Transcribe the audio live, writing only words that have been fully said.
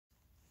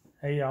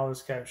Hey y'all,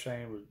 it's Capt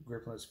Shane with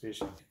Gripless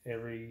Fishing.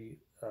 Every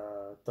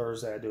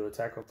Thursday I do a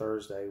Tackle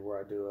Thursday where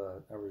I do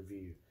a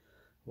review.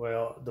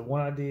 Well, the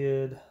one I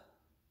did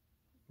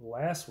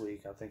last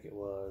week, I think it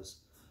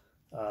was,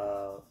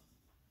 uh,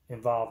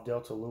 involved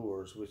Delta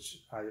Lures,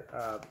 which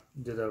I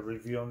did a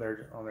review on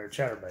their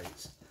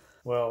chatterbaits.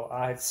 Well,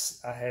 I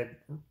had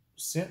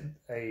sent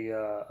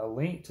a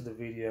link to the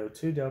video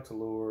to Delta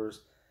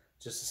Lures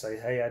just to say,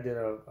 hey, I did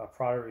a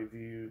product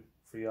review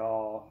for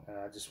y'all, and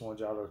I just wanted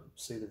y'all to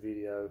see the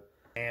video.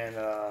 And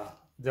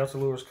Delta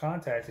Lures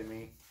contacted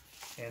me,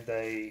 and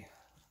they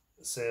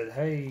said,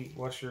 "Hey,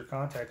 what's your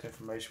contact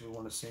information? We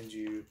want to send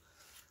you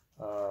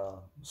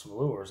some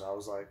lures." I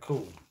was like,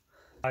 "Cool."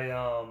 I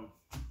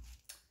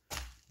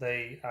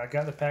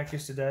got the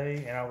package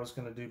today, and I was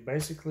going to do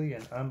basically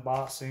an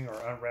unboxing or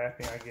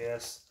unwrapping, I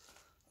guess,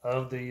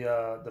 of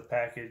the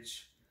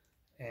package,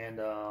 and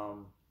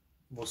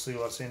we'll see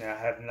what's in there.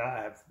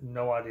 I have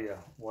no idea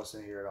what's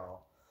in here at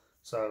all.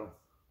 So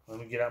let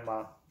me get out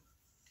my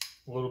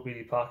little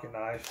bitty pocket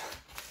knife,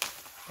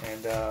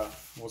 and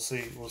we'll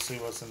see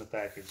what's in the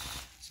package.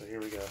 So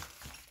here we go.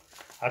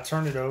 I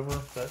turned it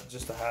over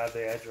just to hide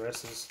the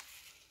addresses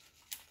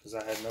because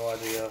I had no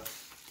idea.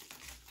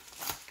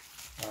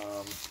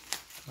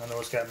 I know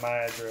it's got my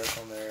address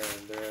on there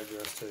and their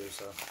address too.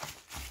 So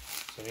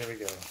here we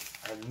go.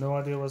 I have no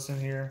idea what's in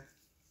here.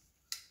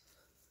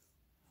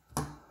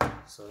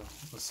 So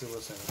let's see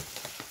what's in it.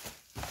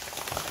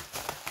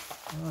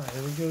 All right,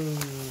 here we go.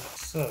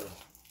 So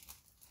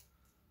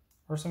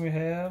first thing we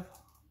have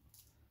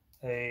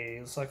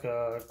it's like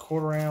a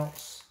 1/4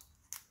 ounce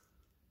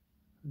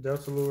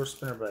Delta Lure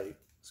spinnerbait.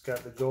 It's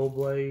got the gold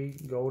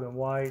blade, gold and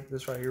white.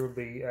 This right here would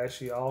be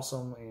actually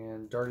awesome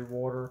in dirty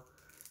water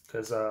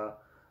because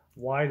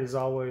white is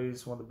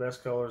always one of the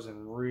best colors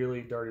in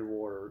really dirty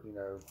water, you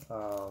know,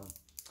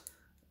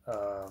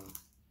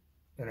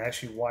 and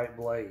actually white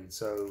blade.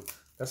 So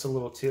that's a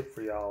little tip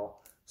for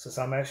y'all. Since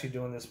I'm actually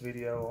doing this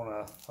video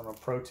on a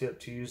Pro Tip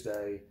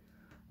Tuesday,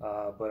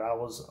 but I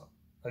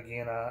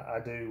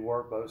do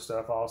workboat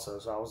stuff also.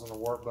 So I was on the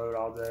workboat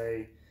all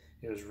day.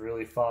 It was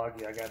really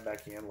foggy. I got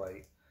back in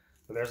late.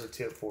 But there's a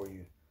tip for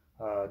you.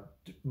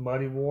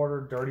 Muddy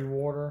water, dirty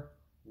water,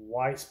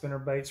 white spinner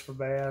baits for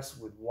bass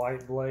with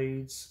white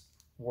blades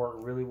work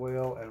really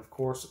well. And of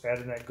course,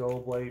 adding that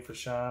gold blade for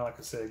shine. Like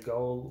I said,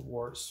 gold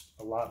works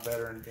a lot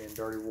better in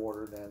dirty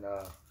water than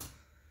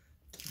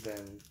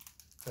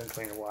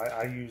cleaner water.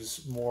 I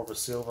use more of a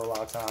silver a lot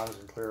of times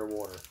in clear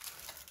water.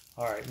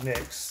 All right,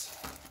 next.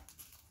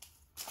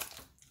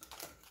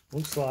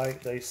 Looks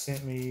like they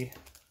sent me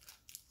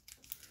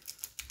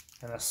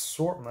an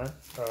assortment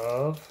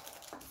of,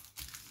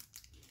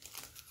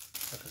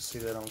 I can see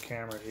that on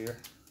camera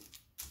here.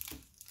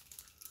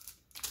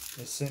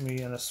 They sent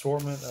me an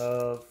assortment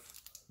of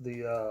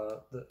the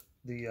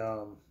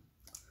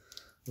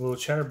little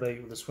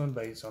chatterbait with the swim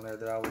baits on there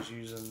that I was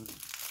using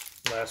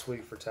last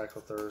week for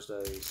Tackle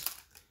Thursdays.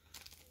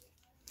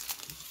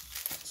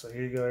 So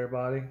here you go,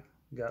 everybody.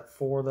 Got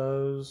 4 of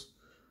those.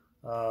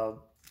 Let's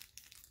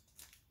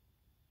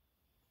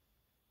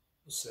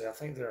see, I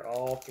think they're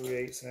all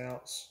 3/8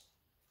 ounce.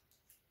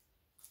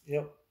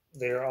 Yep,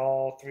 they're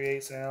all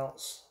 3/8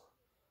 ounce.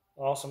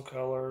 Awesome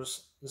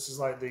colors. This is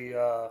like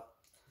the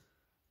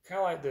kind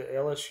of like the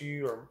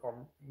LSU or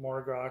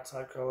Mardi Gras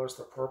type colors,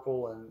 the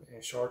purple and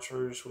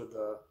chartreuse with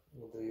the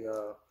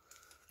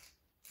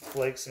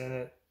flakes in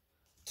it.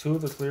 2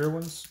 of the clear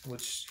ones,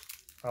 which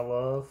I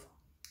love.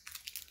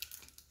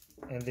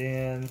 And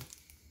then,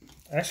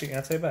 actually,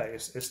 I'll take it back.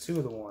 It's 2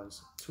 of the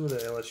ones. 2 of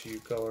the LSU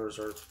colors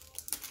or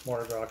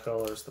Mardi Gras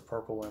colors, the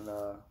purple and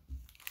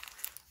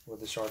with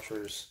the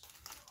chartreuse.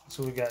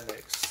 So we got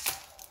next.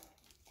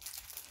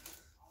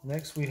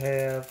 Next we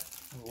have,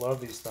 I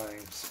love these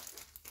things.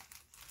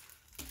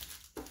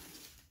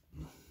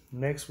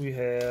 Next we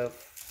have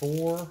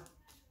 4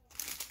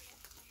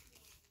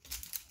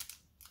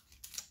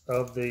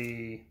 of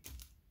the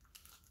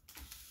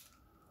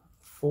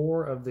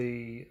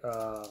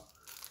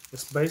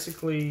it's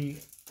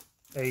basically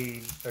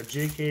a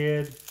jig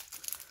head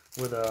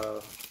with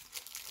a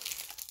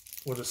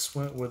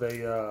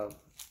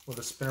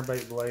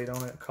spinnerbait blade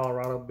on it,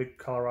 big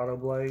Colorado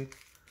blade.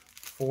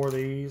 4 of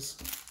these,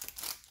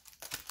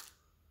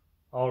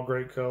 all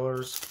great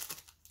colors.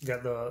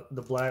 Got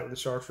the black with the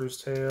chartreuse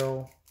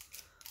tail,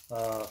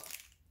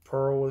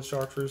 pearl with a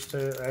chartreuse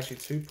tail. Actually,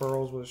 2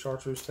 pearls with a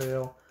chartreuse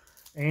tail,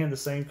 and the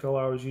same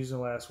color I was using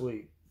last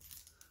week.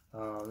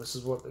 This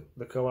is what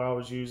the color I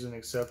was using,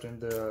 except in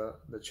the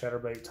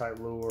chatterbait type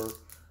lure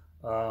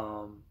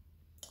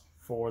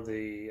for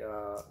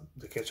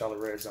to catch all the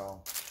reds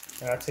on.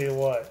 And I tell you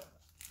what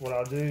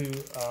I'll do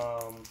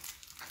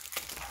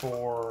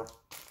for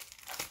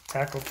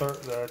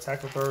the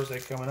Tackle Thursday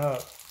coming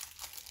up,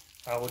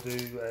 I will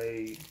do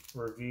a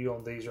review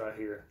on these right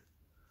here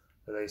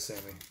that they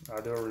sent me.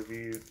 I'll do a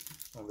review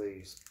on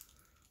these.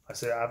 I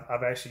said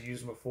I've actually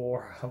used them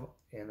before,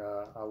 and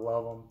I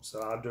love them, so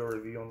I'll do a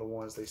review on the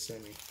ones they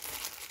sent me.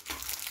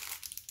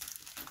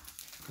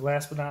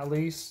 Last but not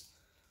least,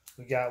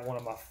 we got one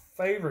of my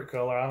favorite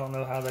color. I don't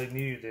know how they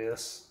knew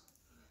this.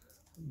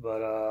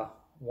 But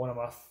one of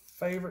my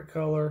favorite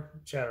color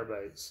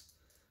chatterbaits.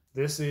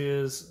 This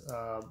is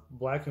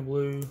black and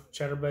blue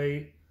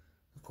chatterbait.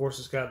 Of course,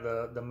 it's got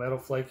the metal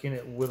flake in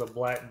it with a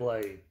black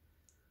blade.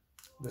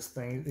 These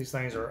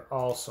things are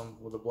awesome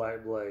with a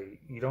black blade.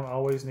 You don't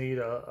always need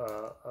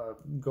a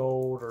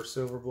gold or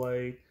silver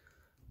blade.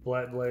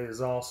 Black blade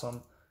is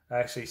awesome. I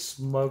actually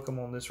smoke them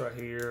on this right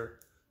here.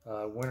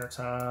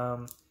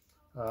 Wintertime,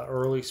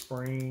 early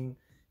spring.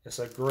 It's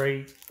a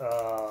great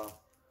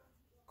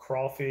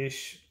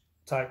crawfish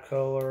type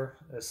color.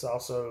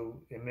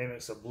 It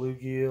mimics a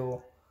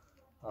bluegill.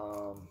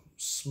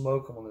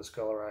 Smoke them on this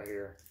color right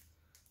here.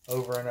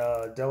 Over in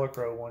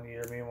Delacroix one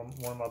year, me and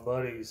one of my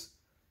buddies,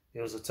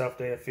 it was a tough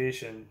day of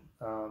fishing.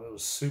 It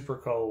was super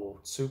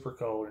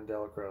cold in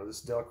Delacroix.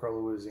 This is Delacroix,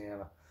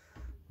 Louisiana.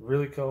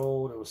 Really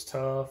cold. It was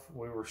tough.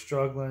 We were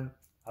struggling.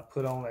 I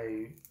put on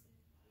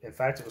in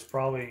fact, it was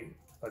probably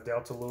a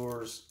Delta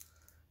Lures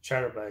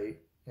chatterbait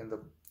in the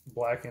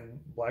black and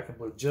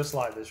blue, just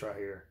like this right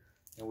here.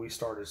 And we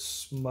started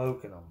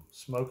smoking them,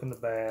 smoking the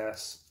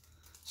bass,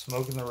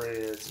 smoking the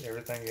reds,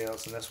 everything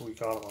else. And that's what we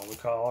call them on. We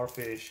call our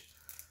fish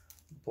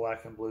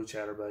black and blue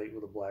chatterbait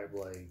with a black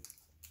blade.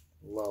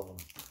 Love them.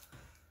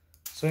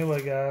 So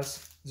anyway,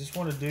 guys, just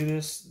want to do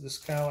this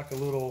kind of like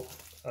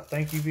a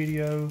thank you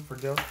video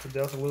to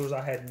Delta Lures.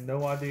 I had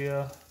no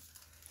idea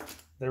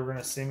they were going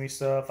to send me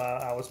stuff.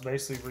 I was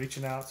basically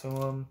reaching out to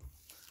them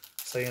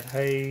saying,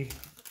 hey,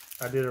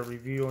 I did a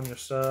review on your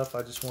stuff.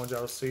 I just wanted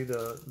y'all to see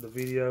the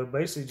video.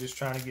 Basically just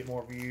trying to get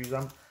more views.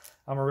 I'm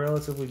a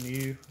relatively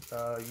new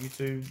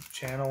YouTube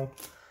channel.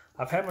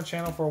 I've had my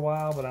channel for a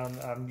while, but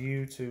I'm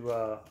new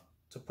to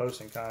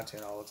posting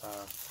content all the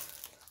time.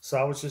 So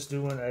I was just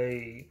doing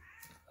a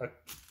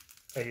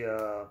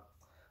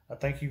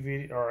thank you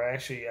video, or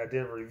actually I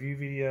did a review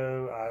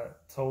video. I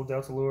told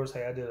Delta Lures,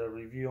 hey, I did a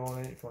review on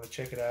it if you want to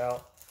check it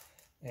out.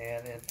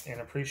 And in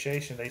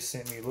appreciation, they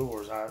sent me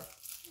lures. I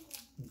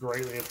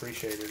greatly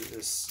appreciate it.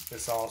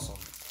 It's awesome.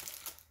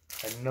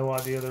 I had no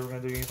idea they were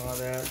going to do anything like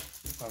that.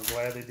 I'm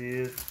glad they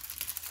did.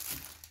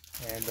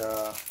 And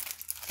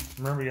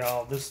remember,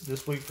 y'all,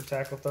 this week for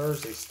Tackle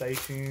Thursday, stay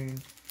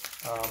tuned.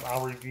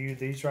 I'll review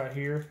these right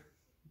here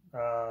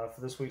for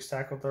this week's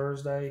Tackle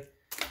Thursday.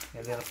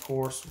 And then, of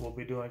course, we'll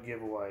be doing a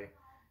giveaway.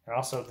 And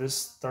also,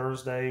 this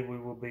Thursday, we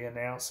will be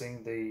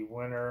announcing the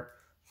winner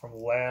from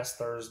last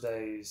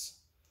Thursday's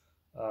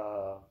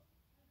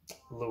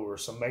lure.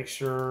 So make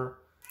sure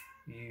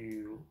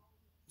you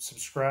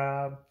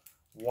subscribe,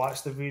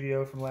 watch the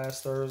video from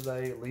last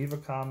Thursday, leave a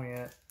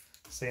comment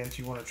saying that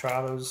you want to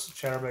try those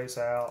chatterbaits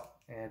out,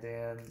 and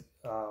then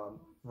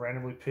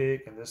randomly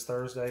pick. And this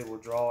Thursday, we'll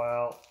draw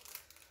out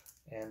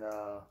and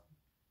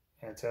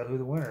tell who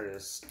the winner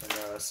is, and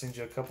send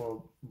you a couple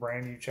of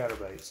brand new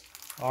chatterbaits.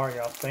 All right,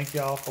 y'all. Thank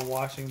y'all for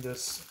watching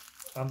this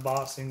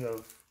unboxing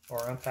or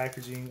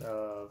unpackaging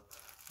of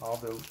all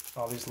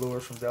these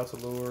lures from Delta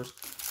Lures.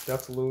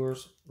 Delta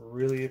Lures,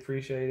 really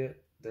appreciate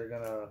it. They're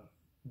gonna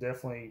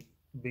definitely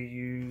be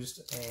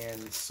used,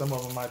 and some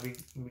of them might be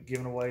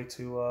given away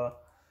to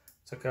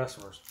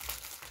customers.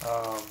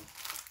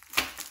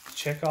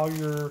 Check all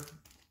your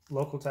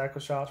local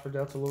tackle shops for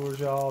Delta Lures,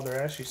 y'all.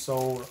 They're actually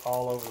sold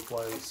all over the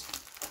place.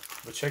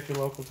 But check your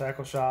local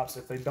tackle shops.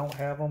 If they don't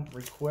have them,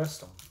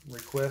 request them.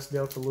 Request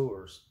Delta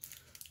Lures.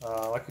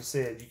 Like you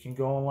said, you can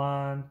go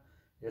online.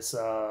 It's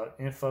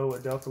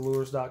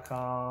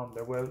info@deltalures.com.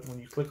 When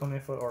you click on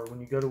info, or when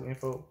you go to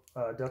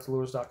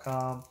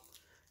info.deltalures.com,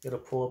 it'll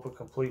pull up a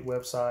complete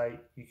website.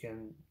 You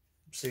can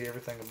see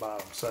everything about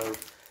them. So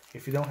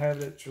if you don't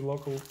have it at your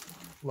local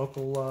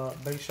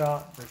bait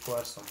shop,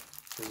 request them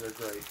because they're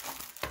great.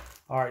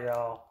 All right,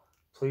 y'all.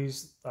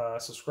 Please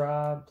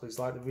subscribe. Please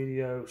like the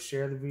video.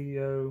 Share the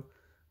video.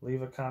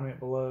 Leave a comment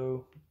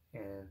below.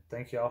 And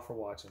thank y'all for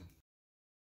watching.